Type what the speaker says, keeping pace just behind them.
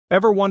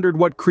Ever wondered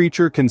what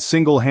creature can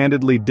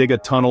single-handedly dig a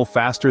tunnel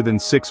faster than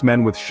 6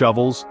 men with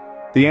shovels?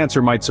 The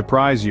answer might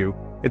surprise you.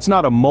 It's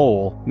not a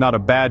mole, not a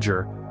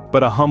badger,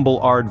 but a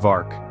humble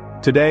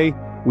aardvark. Today,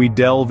 we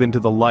delve into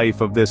the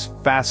life of this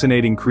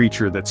fascinating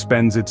creature that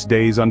spends its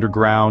days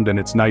underground and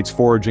its nights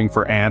foraging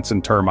for ants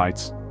and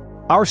termites.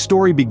 Our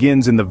story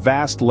begins in the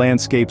vast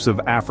landscapes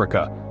of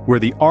Africa, where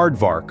the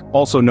aardvark,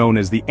 also known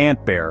as the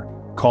ant bear,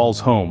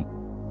 calls home.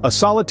 A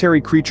solitary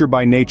creature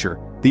by nature,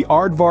 the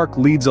aardvark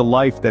leads a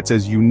life that's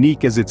as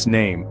unique as its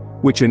name,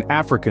 which in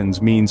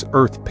Afrikaans means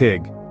earth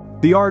pig.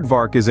 The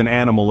aardvark is an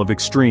animal of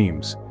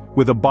extremes.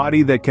 With a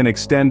body that can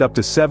extend up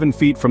to 7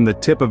 feet from the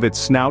tip of its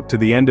snout to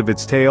the end of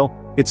its tail,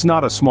 it's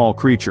not a small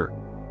creature.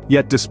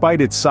 Yet despite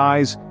its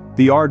size,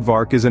 the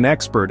aardvark is an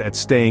expert at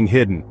staying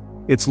hidden.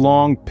 Its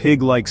long,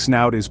 pig-like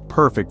snout is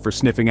perfect for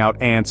sniffing out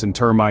ants and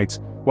termites,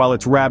 while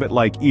its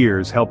rabbit-like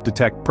ears help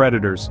detect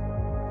predators.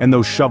 And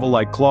those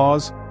shovel-like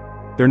claws?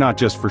 They're not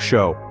just for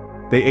show.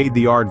 They aid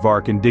the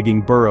aardvark in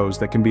digging burrows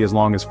that can be as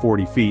long as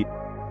 40 feet.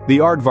 The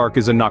aardvark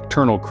is a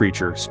nocturnal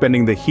creature,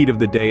 spending the heat of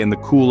the day in the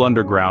cool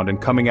underground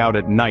and coming out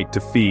at night to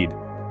feed.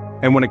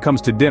 And when it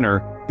comes to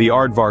dinner, the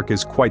aardvark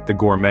is quite the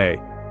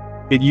gourmet.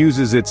 It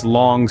uses its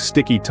long,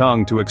 sticky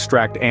tongue to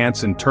extract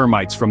ants and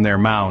termites from their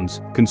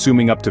mounds,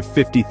 consuming up to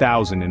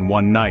 50,000 in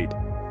one night.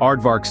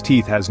 Aardvark's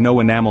teeth has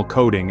no enamel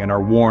coating and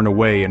are worn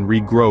away and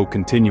regrow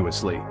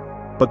continuously.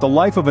 But the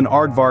life of an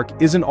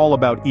aardvark isn't all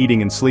about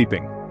eating and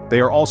sleeping. They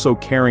are also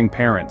caring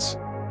parents.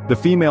 The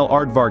female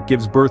aardvark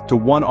gives birth to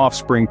 1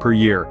 offspring per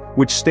year,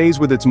 which stays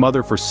with its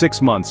mother for 6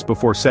 months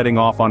before setting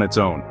off on its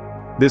own.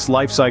 This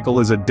life cycle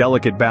is a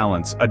delicate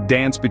balance, a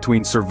dance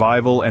between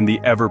survival and the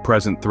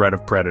ever-present threat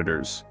of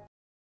predators.